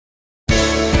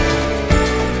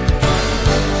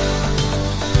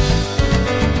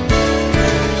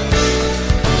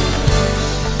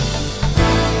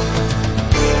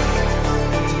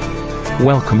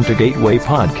Welcome to Gateway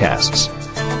Podcasts.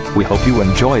 We hope you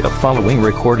enjoy the following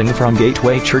recording from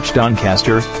Gateway Church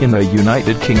Doncaster in the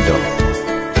United Kingdom.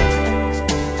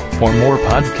 For more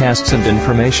podcasts and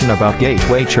information about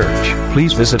Gateway Church,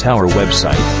 please visit our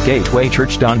website,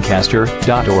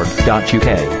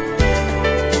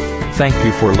 gatewaychurchdoncaster.org.uk. Thank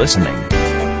you for listening.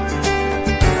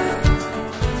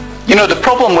 You know, the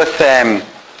problem with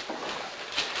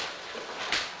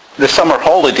the summer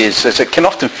holidays is it can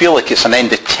often feel like it's an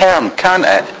end of term, can't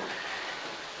it?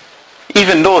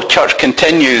 Even though church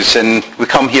continues and we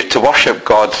come here to worship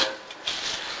God.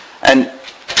 And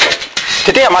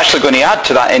today I'm actually going to add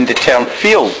to that end of term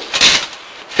feel.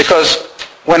 Because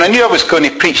when I knew I was going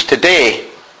to preach today,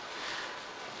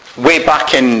 way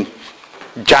back in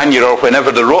January or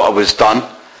whenever the rota was done,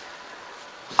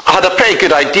 I had a pretty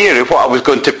good idea of what I was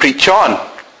going to preach on.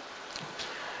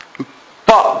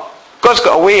 But God's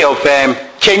got a way of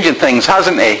changing things,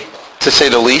 hasn't he, to say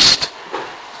the least.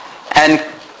 And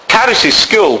Caris's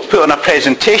school put on a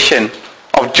presentation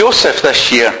of Joseph this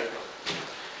year.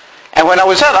 And when I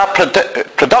was at that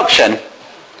production,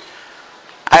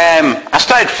 I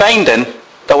started finding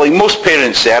that, like most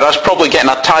parents there, I was probably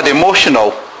getting a tad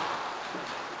emotional.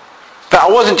 But I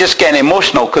wasn't just getting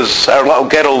emotional because our little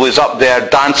girl was up there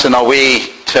dancing away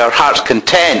to her heart's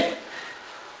content.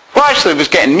 What actually was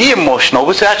getting me emotional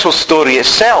was the actual story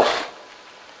itself.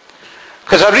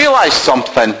 Because I realised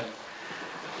something,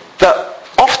 that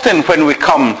often when we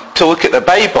come to look at the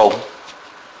Bible,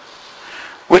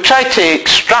 we try to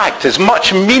extract as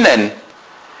much meaning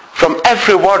from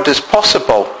every word as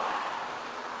possible.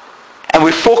 And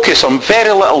we focus on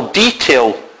very little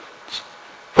detail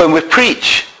when we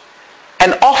preach.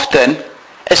 And often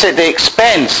it's at the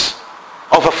expense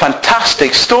of a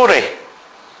fantastic story.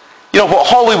 You know, what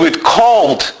Hollywood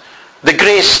called the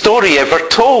greatest story ever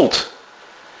told.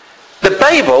 The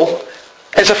Bible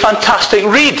is a fantastic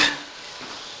read.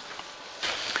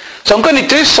 So I'm going to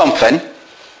do something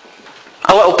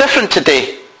a little different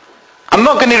today. I'm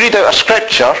not going to read out a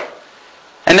scripture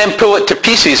and then pull it to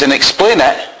pieces and explain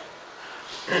it.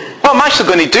 What I'm actually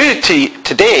going to do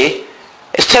today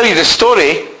is tell you the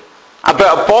story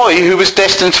about a boy who was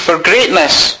destined for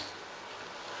greatness.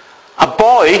 A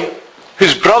boy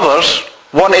whose brothers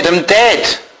wanted him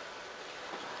dead.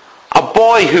 A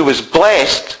boy who was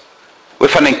blessed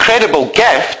with an incredible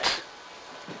gift,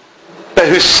 but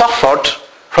who suffered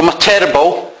from a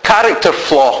terrible character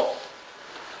flaw.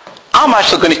 I'm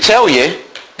actually going to tell you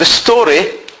the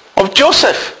story of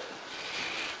Joseph.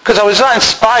 Because I was that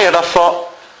inspired, I thought,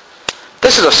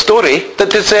 this is a story that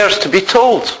deserves to be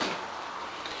told.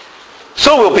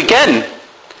 So we'll begin.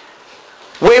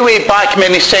 Way back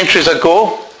many centuries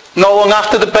ago, not long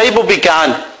after the Bible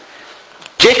began,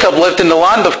 Jacob lived in the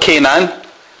land of Canaan,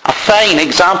 a fine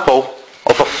example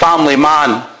of a family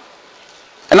man.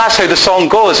 And that's how the song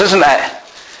goes, isn't it?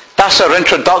 That's our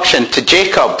introduction to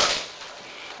Jacob.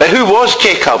 Now, who was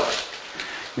Jacob?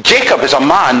 Jacob is a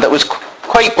man that was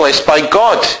quite blessed by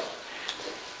God.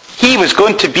 He was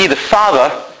going to be the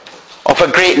father of a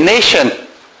great nation.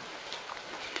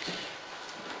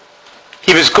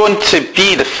 He was going to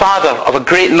be the father of a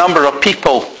great number of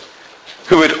people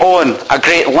who would own a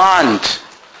great land.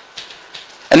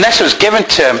 And this was given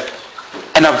to him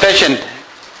in a vision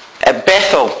at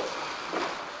Bethel.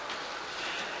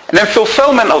 And in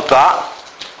fulfillment of that,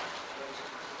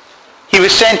 he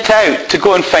was sent out to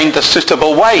go and find a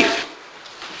suitable wife.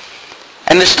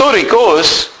 And the story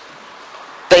goes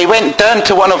that he went down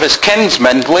to one of his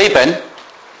kinsmen, Laban,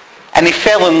 and he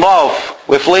fell in love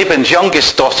with Laban's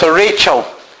youngest daughter, Rachel.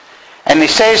 And he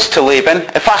says to Laban,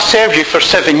 if I serve you for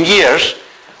 7 years,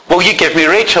 will you give me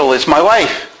Rachel as my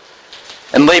wife?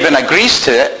 And Laban agrees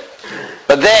to it.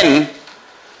 But then,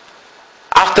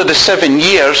 after the 7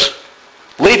 years,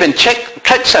 Laban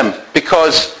tricks him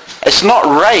because it's not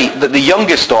right that the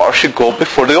youngest daughter should go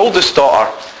before the oldest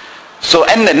daughter. So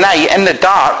in the night, in the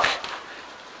dark,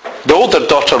 the older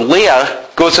daughter, Leah,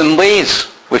 goes and lays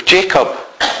with Jacob.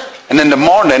 And in the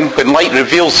morning, when light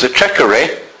reveals the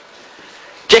trickery,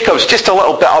 Jacob's just a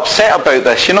little bit upset about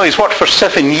this. You know, he's worked for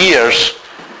 7 years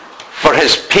for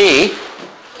his pay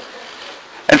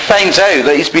and finds out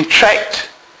that he's been tricked.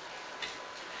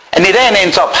 And he then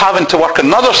ends up having to work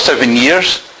another 7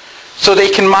 years so they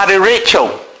can marry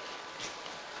Rachel.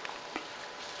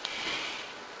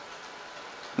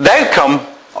 The outcome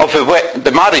of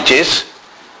the marriages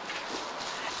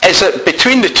is that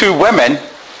between the two women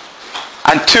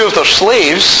and 2 of their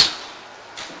slaves,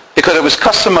 because it was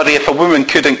customary if a woman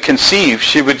couldn't conceive,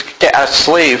 she would get a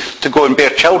slave to go and bear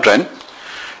children,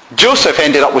 Joseph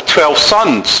ended up with 12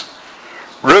 sons.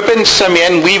 Reuben,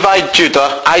 Simeon, Levi,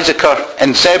 Judah, Issachar,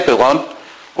 and Zebulun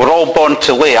were all born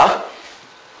to Leah.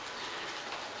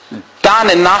 Dan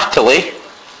and Naphtali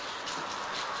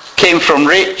came from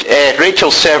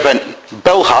Rachel's servant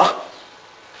Bilhah.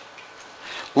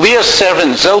 Leah's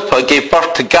servant Zilpah gave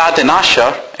birth to Gad and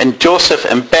Asher, and Joseph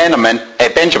and Benjamin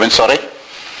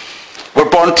were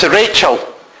born to Rachel,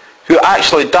 who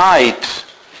actually died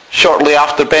shortly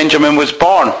after Benjamin was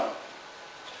born.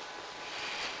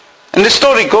 And the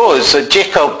story goes that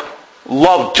Jacob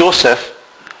loved Joseph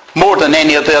more than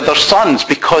any of the other sons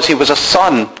because he was a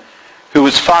son who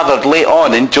was fathered late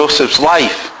on in Jacob's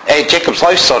life.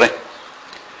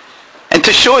 And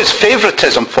to show his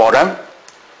favoritism for him,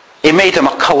 he made him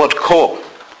a coloured coat.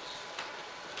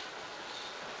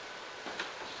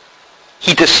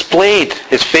 He displayed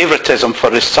his favoritism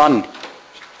for his son.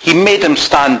 He made him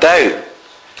stand out.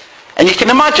 And you can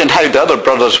imagine how the other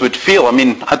brothers would feel. I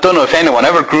mean, I don't know if anyone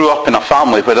ever grew up in a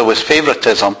family where there was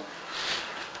favoritism.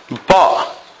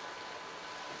 But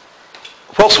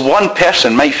whilst one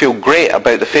person might feel great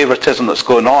about the favoritism that's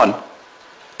going on,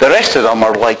 the rest of them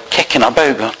are like kicking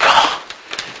about, going, oh,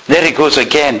 there he goes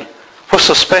again. What's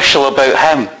so special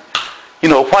about him? You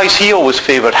know, why is he always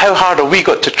favoured? How hard have we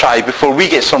got to try before we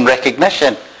get some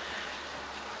recognition?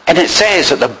 And it says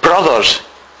that the brothers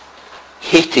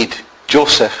hated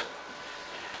Joseph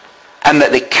and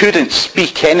that they couldn't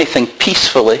speak anything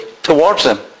peacefully towards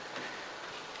him.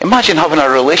 Imagine having a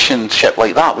relationship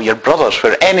like that with your brothers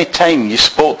where any time you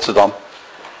spoke to them,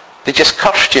 they just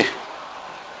cursed you.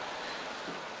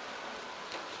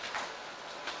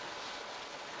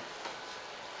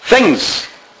 Things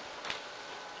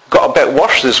got a bit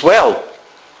worse as well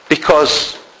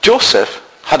because Joseph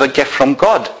had a gift from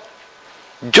God.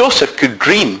 Joseph could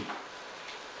dream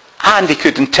and he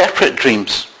could interpret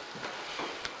dreams.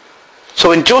 So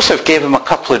when Joseph gave him a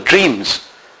couple of dreams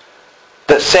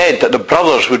that said that the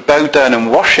brothers would bow down and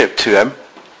worship to him,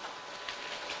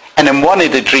 and in one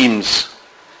of the dreams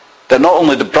that not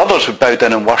only the brothers would bow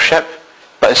down and worship,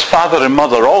 but his father and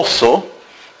mother also,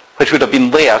 which would have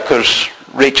been Leah because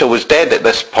Rachel was dead at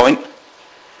this point,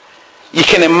 you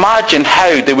can imagine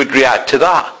how they would react to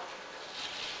that.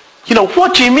 You know,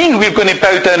 what do you mean we're going to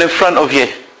bow down in front of you?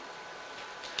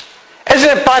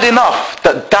 Isn't it bad enough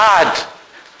that dad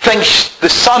thinks the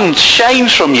sun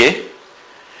shines from you,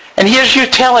 and here's you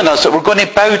telling us that we're going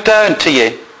to bow down to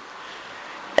you?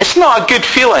 It's not a good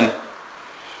feeling.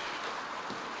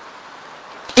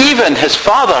 Even his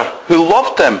father, who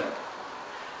loved him,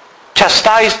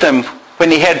 chastised him when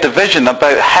he heard the vision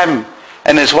about him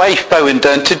and his wife bowing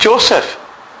down to Joseph.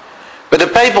 But the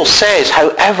Bible says,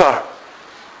 however,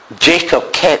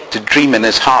 Jacob kept the dream in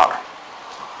his heart.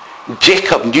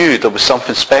 Jacob knew there was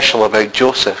something special about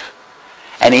Joseph.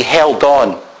 And he held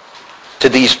on to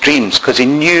these dreams because he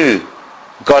knew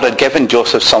God had given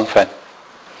Joseph something.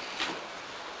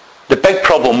 The big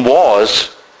problem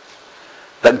was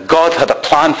that God had a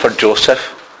plan for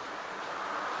Joseph,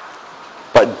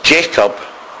 but Jacob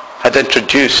had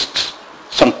introduced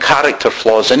some character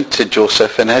flaws into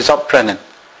Joseph in his upbringing.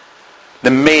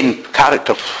 The main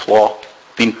character flaw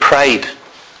being pride.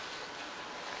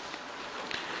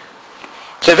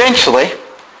 So eventually,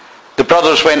 the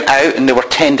brothers went out and they were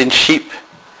tending sheep,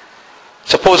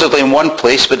 supposedly in one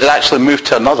place, but they'd actually moved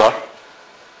to another.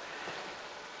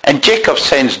 And Jacob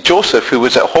sends Joseph, who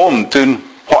was at home doing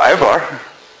whatever,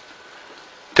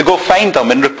 to go find them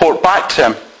and report back to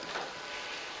him.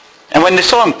 And when they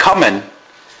saw him coming,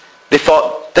 they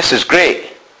thought, this is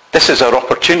great. This is our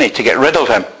opportunity to get rid of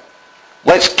him.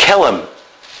 Let's kill him.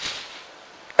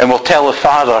 And we'll tell the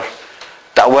father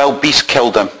that a wild beast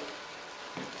killed him.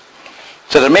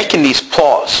 So they're making these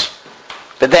plots.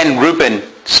 But then Reuben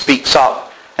speaks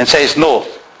up and says, no,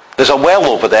 there's a well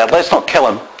over there. Let's not kill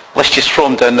him. Let's just throw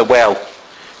him down the well.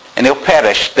 And he'll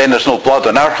perish. Then there's no blood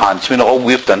on our hands. We know all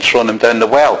we've done is thrown him down the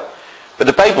well. But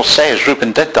the Bible says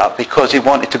Reuben did that because he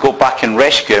wanted to go back and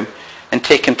rescue him and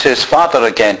take him to his father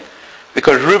again.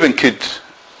 Because Reuben could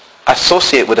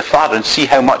associate with the father and see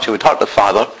how much it would hurt the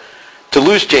father to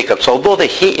lose Jacob. So although they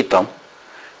hated them,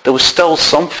 there was still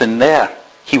something there.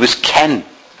 He was kin.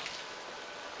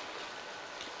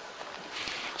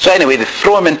 So anyway, they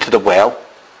throw him into the well,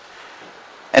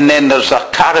 and then there's a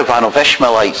caravan of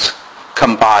Ishmaelites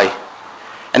come by,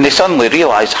 and they suddenly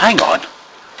realize, hang on,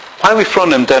 why are we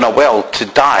throwing him down a well to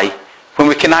die when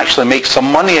we can actually make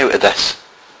some money out of this?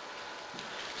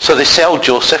 So they sell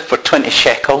Joseph for 20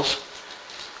 shekels,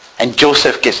 and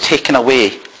Joseph gets taken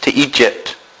away to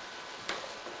Egypt.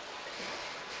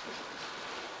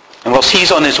 And whilst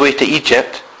he's on his way to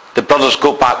Egypt, the brothers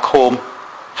go back home,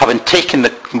 having taken the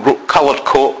coloured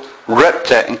coat, ripped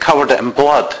it and covered it in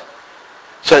blood,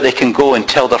 so that they can go and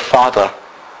tell their father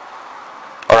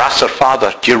or asked her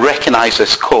father, do you recognize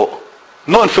this coat?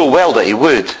 Knowing full well that he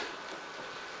would.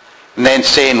 And then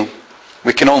saying,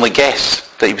 we can only guess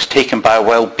that he was taken by a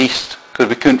wild beast because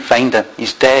we couldn't find him.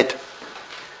 He's dead.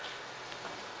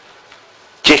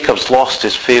 Jacob's lost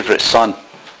his favourite son.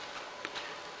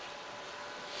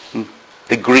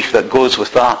 The grief that goes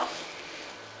with that.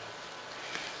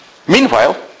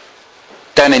 Meanwhile,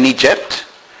 down in Egypt,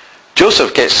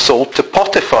 Joseph gets sold to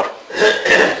Potiphar.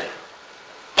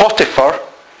 Potiphar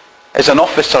is an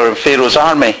officer in Pharaoh's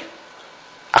army.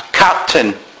 A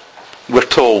captain, we're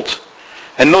told.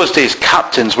 In those days,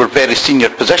 captains were very senior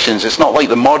positions. It's not like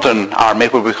the modern army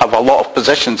where we have a lot of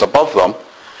positions above them.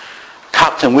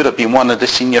 Captain would have been one of the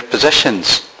senior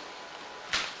positions.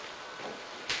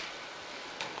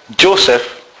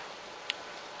 Joseph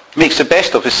makes the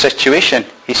best of his situation.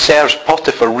 He serves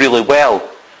Potiphar really well.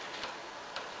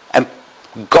 And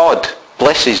God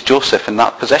blesses Joseph in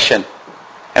that position.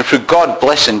 And through God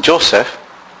blessing Joseph,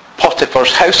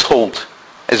 Potiphar's household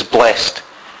is blessed.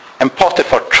 And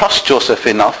Potiphar trusts Joseph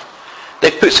enough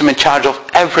that he puts him in charge of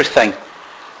everything.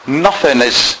 Nothing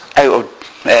is out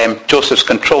of Joseph's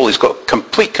control. He's got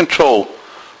complete control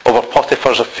over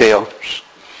Potiphar's affairs.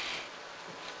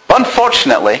 But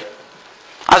unfortunately,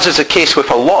 as is the case with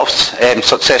a lot of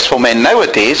successful men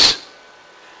nowadays,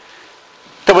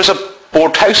 there was a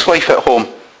bored housewife at home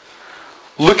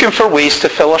looking for ways to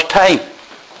fill her time.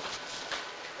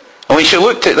 And when she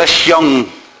looked at this young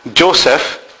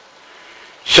Joseph,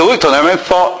 she looked on him and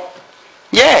thought,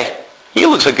 yeah, he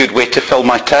looks a good way to fill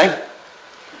my time.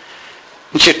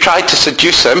 And she tried to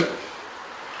seduce him,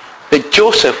 but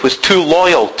Joseph was too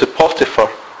loyal to Potiphar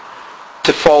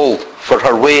to fall for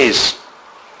her ways.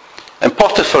 And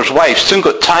Potiphar's wife soon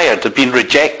got tired of being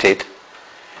rejected.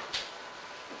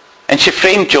 And she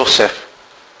framed Joseph.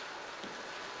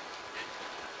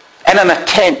 In an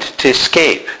attempt to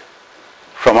escape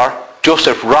from her,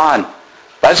 Joseph ran.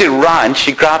 But as he ran,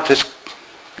 she grabbed his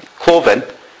clothing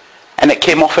and it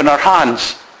came off in her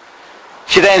hands.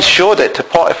 She then showed it to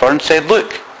Potiphar and said,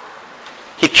 look,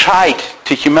 he tried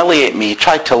to humiliate me. He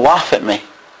tried to laugh at me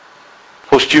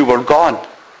whilst you were gone.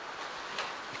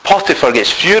 Potiphar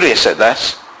gets furious at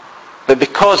this, but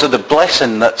because of the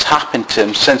blessing that's happened to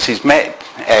him since he's met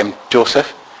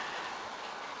Joseph,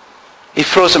 he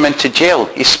throws him into jail.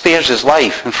 He spares his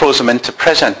life and throws him into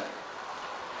prison.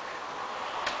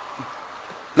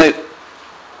 Now,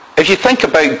 if you think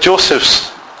about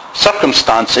Joseph's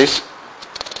circumstances,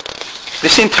 they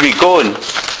seem to be going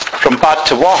from bad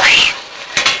to worse.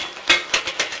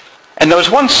 And there was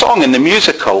one song in the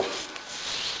musical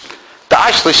that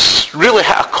actually really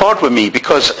hit a chord with me,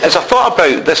 because as I thought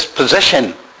about this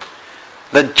position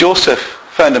that Joseph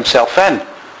found himself in,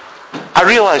 I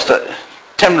realised that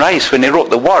Tim Rice, when he wrote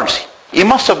the words, he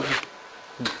must have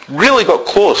really got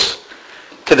close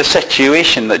to the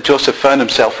situation that Joseph found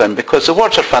himself in, because the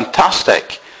words are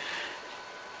fantastic.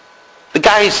 The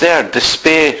guy's there,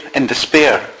 in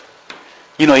despair.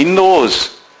 You know, he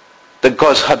knows that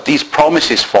God's had these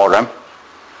promises for him.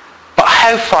 But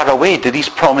how far away do these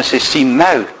promises seem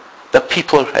now? That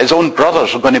people, his own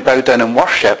brothers, are going to bow down and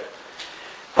worship,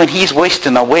 when he's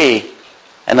wasting away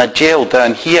in a jail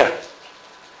down here.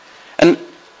 And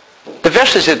the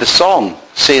verses of the song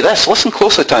say this. Listen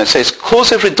closely to it. It says,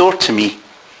 close every door to me.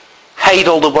 Hide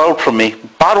all the world from me.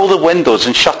 Bar all the windows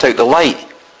and shut out the light.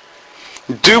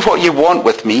 Do what you want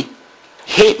with me.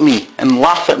 Hate me and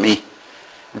laugh at me.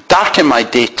 Darken my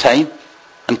daytime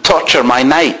and torture my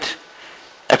night.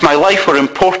 If my life were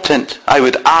important, I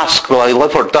would ask, will I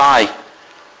live or die?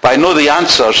 But I know the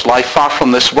answers lie far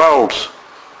from this world.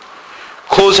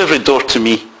 Close every door to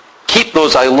me. Keep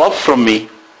those I love from me.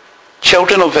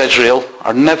 Children of Israel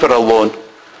are never alone.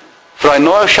 For I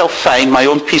know I shall find my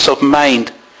own peace of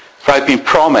mind. For I've been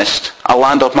promised a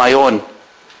land of my own.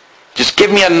 Just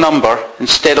give me a number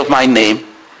instead of my name.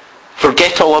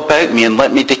 Forget all about me and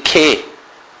let me decay.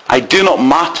 I do not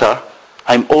matter.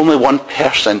 I'm only one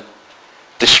person.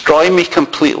 Destroy me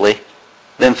completely,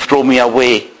 then throw me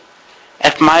away.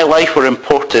 If my life were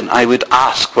important, I would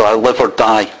ask, will I live or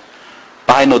die?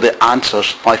 But I know the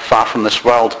answers lie far from this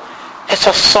world. It's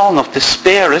a song of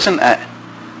despair, isn't it?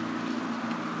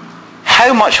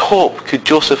 How much hope could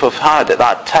Joseph have had at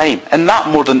that time? And that,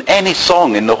 more than any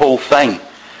song in the whole thing,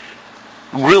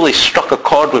 really struck a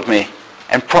chord with me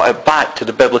and brought it back to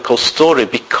the biblical story,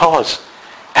 because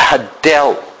it had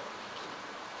dealt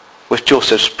with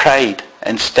Joseph's pride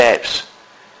and steps.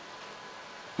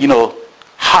 You know,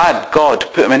 had God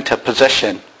put him into a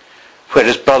position where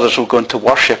his brothers were going to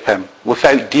worship him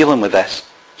without dealing with this,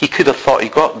 he could have thought he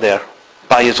got there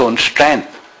by his own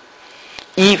strength.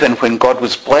 Even when God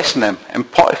was blessing him in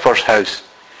Potiphar's house,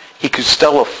 he could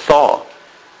still have thought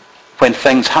when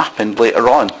things happened later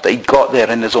on that he got there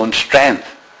in his own strength.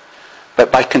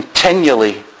 But by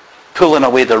continually pulling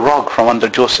away the rug from under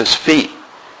Joseph's feet,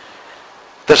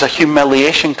 there's a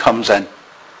humiliation comes in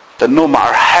that no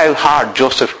matter how hard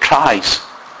Joseph tries,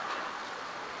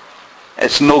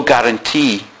 it's no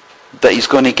guarantee that he's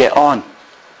going to get on.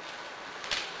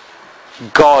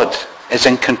 God is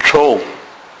in control.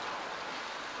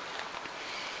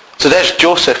 So there's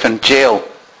Joseph in jail,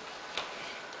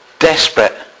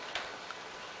 desperate.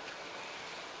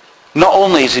 Not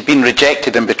only has he been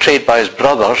rejected and betrayed by his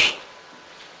brothers,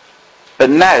 but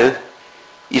now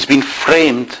he's been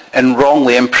framed and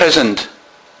wrongly imprisoned.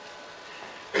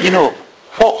 You know,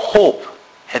 what hope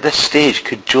at this stage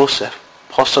could Joseph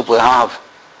possibly have?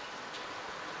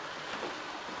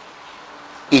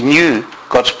 He knew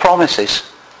God's promises.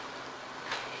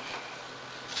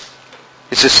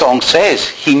 As the song says,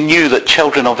 he knew that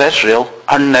children of Israel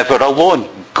are never alone.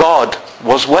 God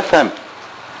was with him.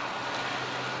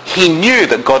 He knew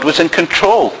that God was in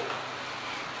control.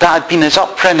 That had been his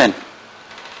upbringing.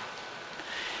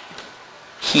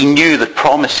 He knew the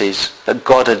promises that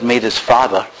God had made his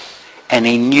father, and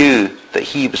he knew that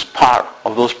he was part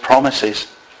of those promises.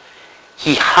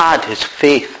 He had his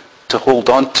faith to hold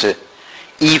on to,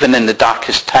 even in the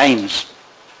darkest times.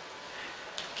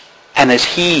 And as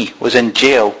he was in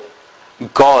jail,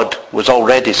 God was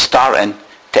already starting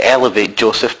to elevate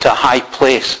Joseph to a high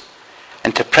place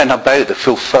and to bring about the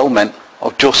fulfillment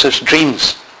of Joseph's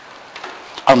dreams,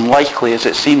 unlikely as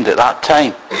it seemed at that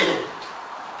time.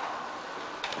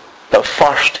 But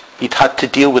first, he'd had to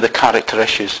deal with the character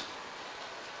issues.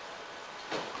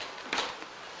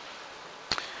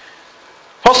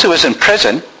 Whilst he was in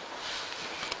prison,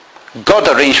 God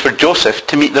arranged for Joseph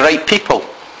to meet the right people.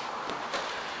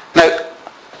 Now,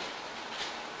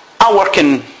 I work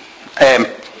in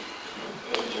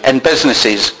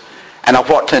businesses, and I've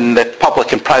worked in the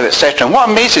public and private sector, and what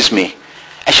amazes me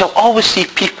is you'll always see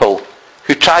people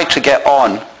who try to get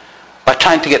on by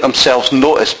trying to get themselves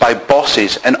noticed by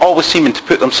bosses and always seeming to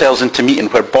put themselves into meeting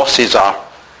where bosses are.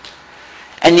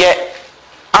 And yet,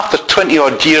 after 20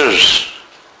 odd years,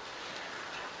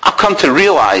 I've come to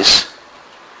realise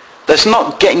that it's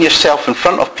not getting yourself in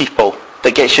front of people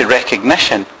that gets you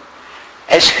recognition.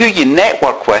 It's who you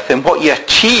network with and what you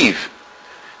achieve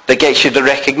that gets you the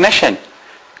recognition.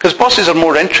 Because bosses are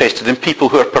more interested in people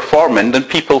who are performing than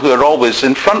people who are always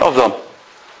in front of them.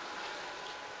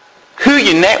 Who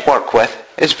you network with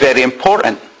is very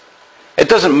important. It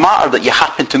doesn't matter that you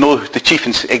happen to know the chief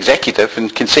executive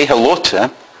and can say hello to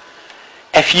him.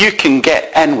 If you can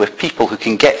get in with people who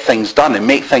can get things done and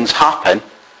make things happen,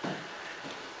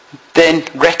 then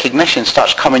recognition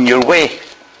starts coming your way.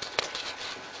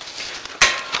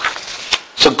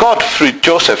 So God threw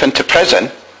Joseph into prison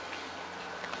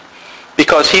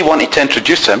because he wanted to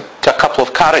introduce him to a couple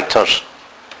of characters.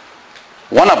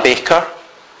 One a baker,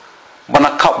 one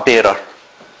a cupbearer.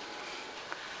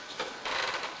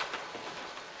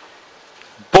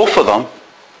 Both of them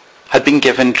had been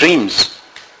given dreams.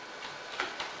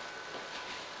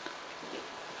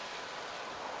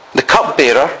 The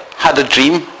cupbearer had a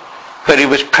dream where he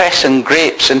was pressing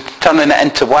grapes and turning it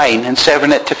into wine and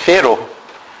serving it to Pharaoh.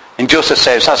 And Joseph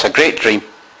says, that's a great dream.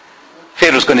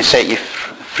 Pharaoh's going to set you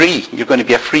free. You're going to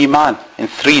be a free man in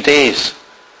 3 days.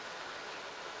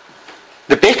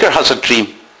 The baker has a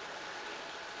dream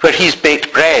where he's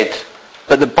baked bread,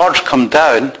 but the birds come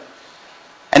down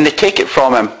and they take it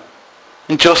from him.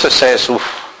 And Joseph says, oh,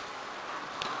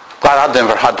 glad I'd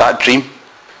never had that dream,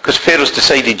 because Pharaoh's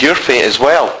decided your fate as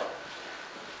well.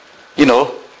 You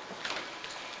know,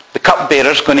 the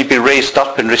cupbearer's going to be raised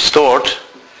up and restored,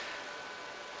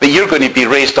 but you're going to be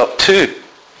raised up too,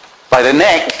 by the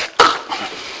neck.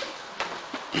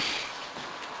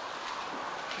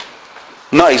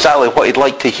 Not exactly what he'd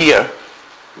like to hear,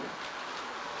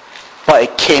 but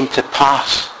it came to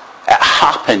pass. It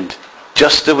happened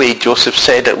just the way Joseph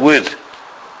said it would.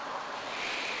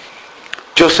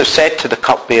 Joseph said to the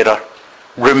cupbearer,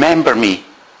 remember me.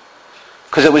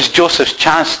 Because it was Joseph's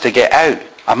chance to get out.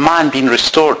 A man being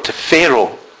restored to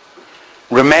Pharaoh.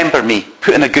 Remember me.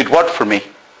 Put in a good word for me.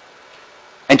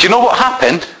 And do you know what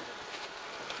happened?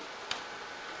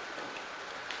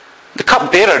 The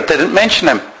cupbearer didn't mention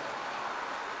him.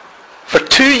 For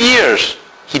 2 years,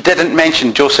 he didn't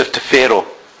mention Joseph to Pharaoh.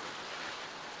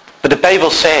 But the Bible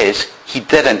says he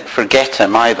didn't forget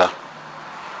him either.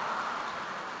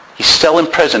 He's still in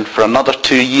prison for another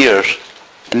 2 years.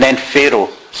 And then Pharaoh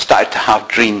started to have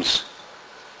dreams.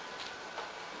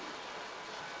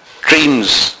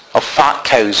 Dreams of fat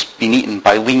cows being eaten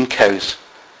by lean cows.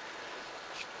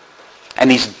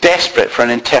 And he's desperate for an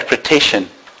interpretation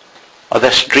or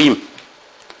this dream.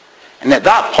 And at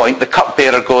that point, the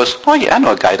cupbearer goes, oh yeah, I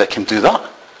know a guy that can do that.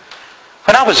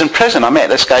 When I was in prison, I met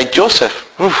this guy,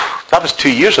 Joseph. Oof, that was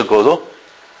 2 years ago, though.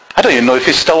 I don't even know if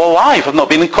he's still alive. I've not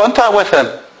been in contact with him.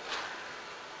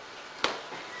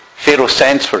 Pharaoh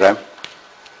sends for him.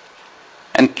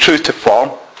 And true to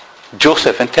form,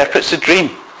 Joseph interprets the dream.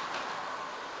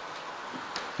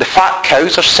 The fat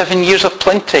cows are 7 years of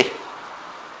plenty.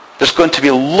 There's going to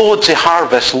be loads of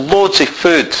harvest, loads of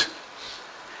food.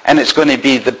 And it's going to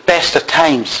be the best of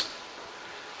times.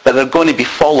 But they're going to be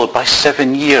followed by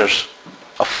 7 years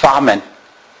of famine.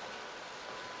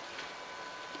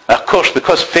 Of course,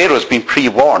 because Pharaoh's been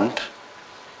pre-warned,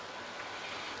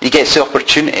 he gets the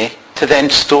opportunity to then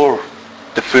store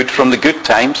the food from the good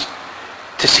times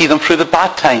to see them through the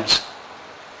bad times.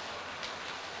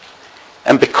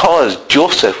 And because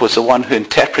Joseph was the one who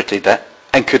interpreted it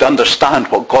and could understand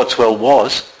what God's will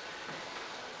was,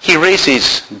 he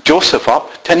raises Joseph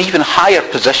up to an even higher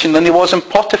position than he was in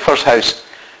Potiphar's house.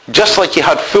 Just like he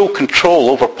had full control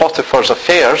over Potiphar's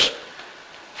affairs,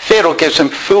 Pharaoh gives him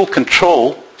full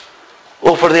control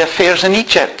over the affairs in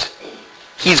Egypt.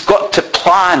 He's got to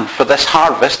plan for this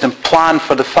harvest and plan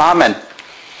for the famine.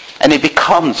 And he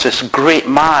becomes this great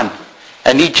man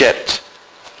in Egypt,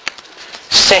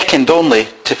 second only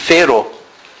to Pharaoh,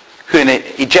 who in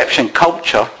Egyptian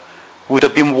culture would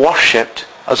have been worshipped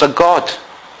as a god.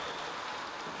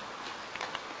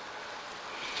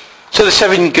 So the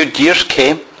 7 good years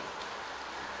came.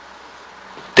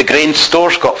 The grain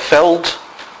stores got filled.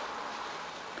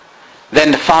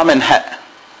 Then the famine hit.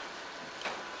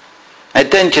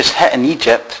 It didn't just hit in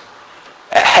Egypt.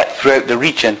 It hit throughout the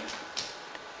region.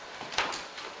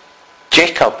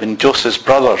 Jacob and Joseph's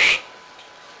brothers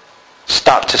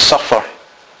start to suffer.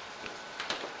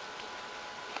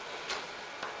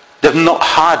 They've not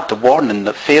had the warning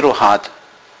that Pharaoh had.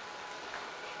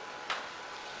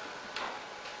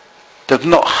 They've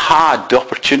not had the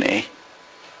opportunity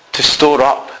to store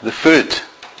up the food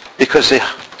because they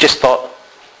just thought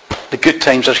the good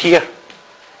times are here.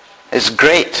 It's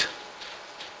great.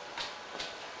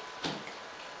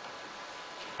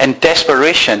 In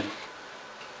desperation,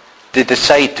 they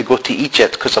decide to go to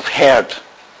Egypt because they've heard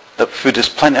that food is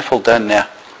plentiful down there.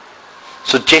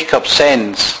 So Jacob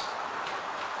sends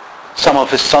some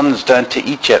of his sons down to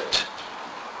Egypt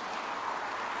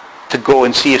to go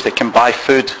and see if they can buy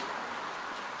food.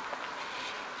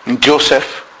 And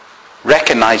Joseph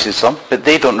recognizes them, but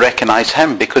they don't recognize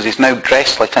him because he's now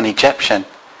dressed like an Egyptian.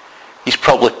 He's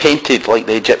probably painted like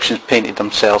the Egyptians painted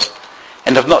themselves.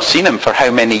 And they've not seen him for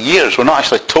how many years. We're not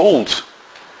actually told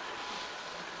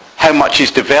how much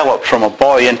he's developed from a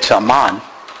boy into a man.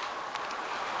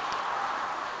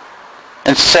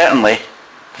 And certainly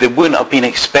they wouldn't have been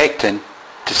expecting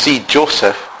to see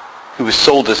Joseph, who was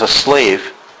sold as a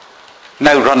slave,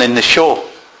 now running the show.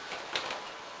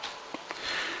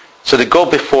 So they go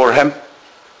before him.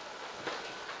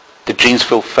 The dream's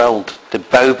fulfilled. They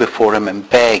bow before him and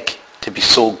beg to be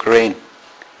sold grain.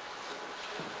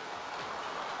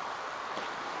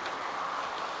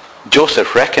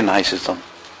 Joseph recognizes them.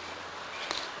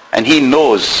 And he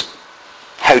knows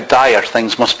how dire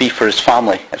things must be for his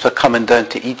family if they're coming down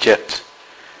to Egypt.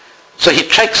 So he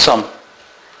tricks them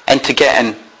into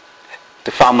getting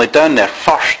the family down there.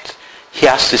 First, he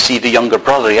has to see the younger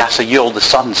brother. He asks, are you all the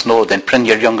sons? No, then bring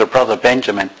your younger brother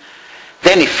Benjamin.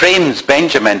 Then he frames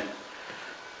Benjamin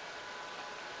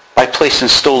by placing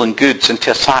stolen goods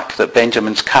into a sack that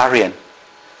Benjamin's carrying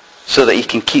so that he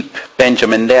can keep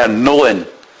Benjamin there, knowing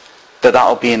that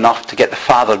that'll be enough to get the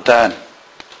father down.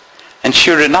 And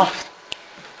sure enough,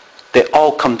 they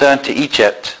all come down to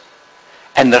Egypt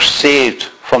and they're saved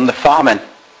from the famine.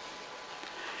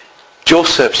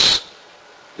 Joseph's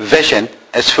vision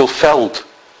is fulfilled.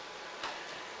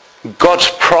 God's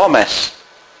promise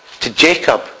to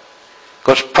Jacob,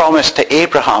 God's promise to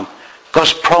Abraham,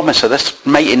 God's promise of this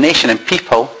mighty nation and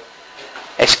people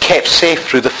is kept safe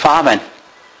through the famine.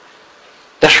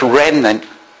 This remnant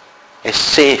is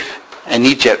safe in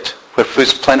Egypt where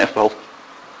food's plentiful.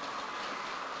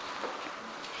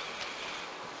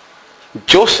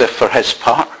 Joseph, for his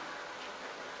part,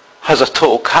 has a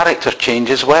total character change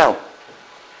as well.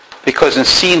 Because in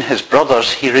seeing his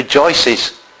brothers, he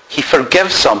rejoices. He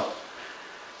forgives them.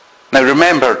 Now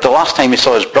remember, the last time he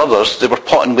saw his brothers, they were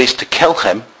plotting ways to kill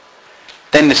him.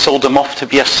 Then they sold him off to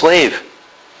be a slave.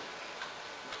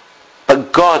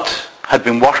 But God had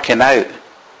been working out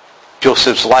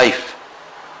Joseph's life.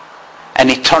 And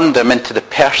he turned him into the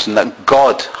person that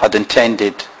God had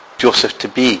intended Joseph to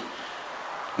be.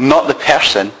 Not the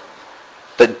person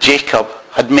that Jacob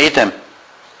had made him.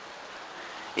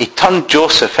 He turned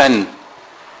Joseph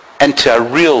into a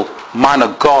real man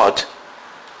of God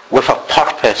with a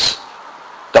purpose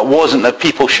that wasn't that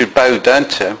people should bow down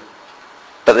to him,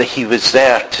 but that he was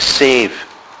there to save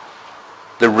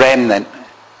the remnant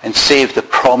and save the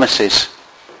promises.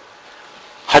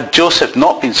 Had Joseph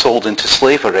not been sold into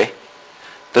slavery,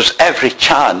 there's every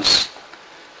chance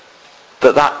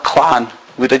that that clan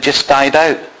would have just died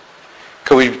out.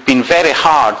 Because it would have been very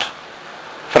hard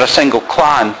for a single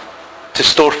clan to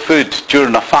store food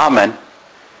during a famine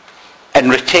and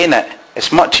retain it.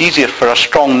 It's much easier for a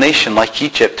strong nation like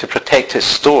Egypt to protect its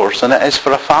stores than it is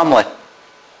for a family.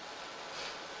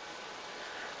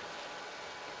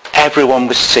 Everyone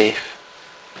was safe.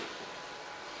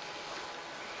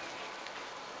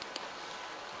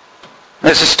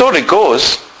 As the story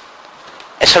goes,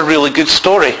 it's a really good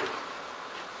story.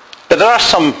 But there are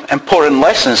some important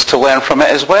lessons to learn from it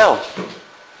as well.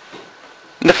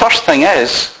 And the first thing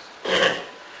is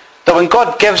that when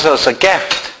God gives us a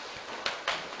gift,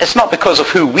 it's not because of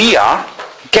who we are.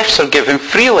 Gifts are given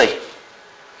freely.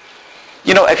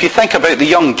 You know, if you think about the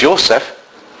young Joseph,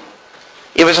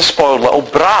 he was a spoiled little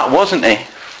brat, wasn't he?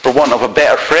 For want of a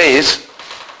better phrase.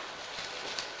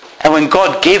 And when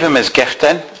God gave him his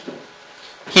gifting,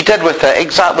 he did with it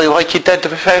exactly like he did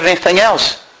with everything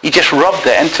else. He just rubbed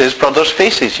it into his brothers'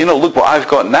 faces. You know, look what I've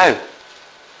got now.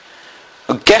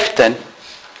 Gifting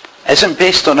isn't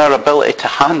based on our ability to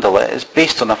handle it. It's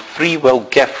based on a free will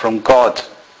gift from God.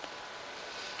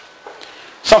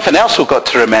 Something else we've got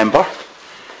to remember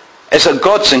is that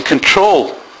God's in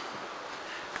control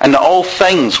and that all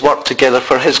things work together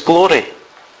for his glory.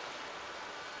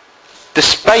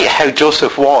 Despite how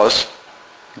Joseph was,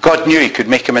 God knew he could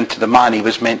make him into the man he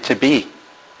was meant to be.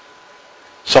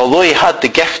 So although he had the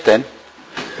gifting,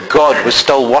 God was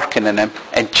still working in him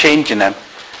and changing him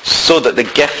so that the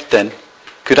gifting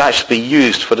could actually be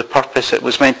used for the purpose it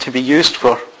was meant to be used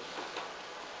for.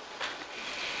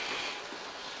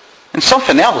 And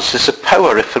something else is the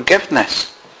power of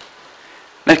forgiveness.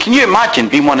 Now can you imagine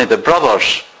being one of the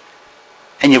brothers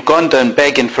and you've gone down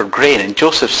begging for grain and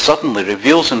Joseph suddenly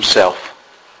reveals himself?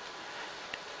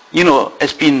 You know,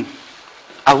 as being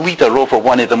a leader over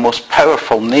one of the most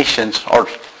powerful nations, or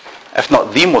if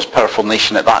not the most powerful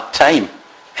nation at that time,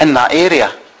 in that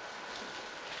area.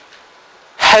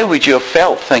 How would you have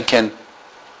felt thinking,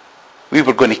 we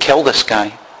were going to kill this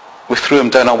guy, we threw him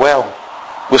down a well,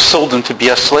 we sold him to be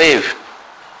a slave?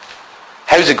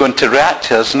 How's he going to react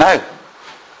to us now?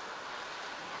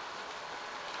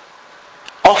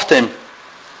 Often,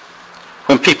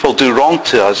 when people do wrong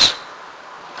to us,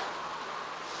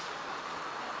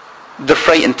 they're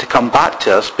frightened to come back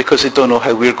to us because they don't know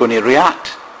how we're going to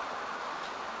react.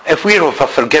 If we're of a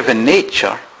forgiving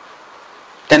nature,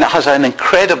 then it has an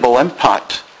incredible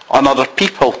impact on other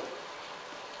people.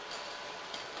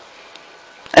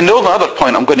 And the only other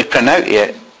point I'm going to print out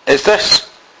here is this: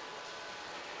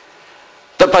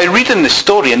 that by reading the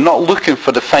story and not looking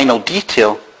for the final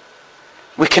detail,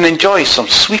 we can enjoy some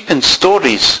sweeping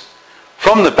stories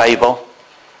from the Bible,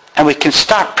 and we can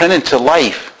start bringing to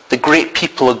life the great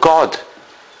people of God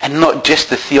and not just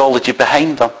the theology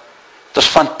behind them. There's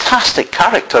fantastic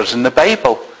characters in the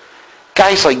Bible.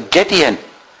 Guys like Gideon,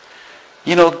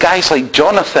 you know, guys like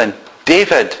Jonathan,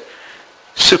 David.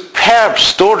 Superb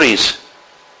stories.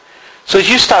 So as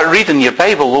you start reading your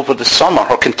Bible over the summer,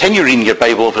 or continue reading your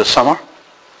Bible over the summer,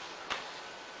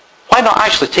 why not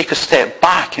actually take a step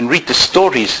back and read the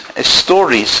stories as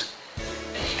stories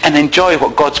and enjoy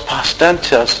what God's passed down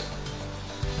to us,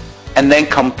 and then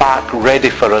come back ready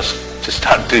for us to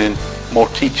start doing more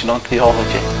teaching on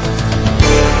theology.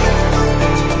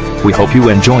 We hope you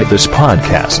enjoyed this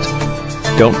podcast.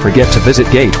 Don't forget to visit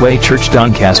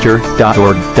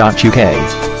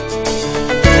gatewaychurchdoncaster.org.uk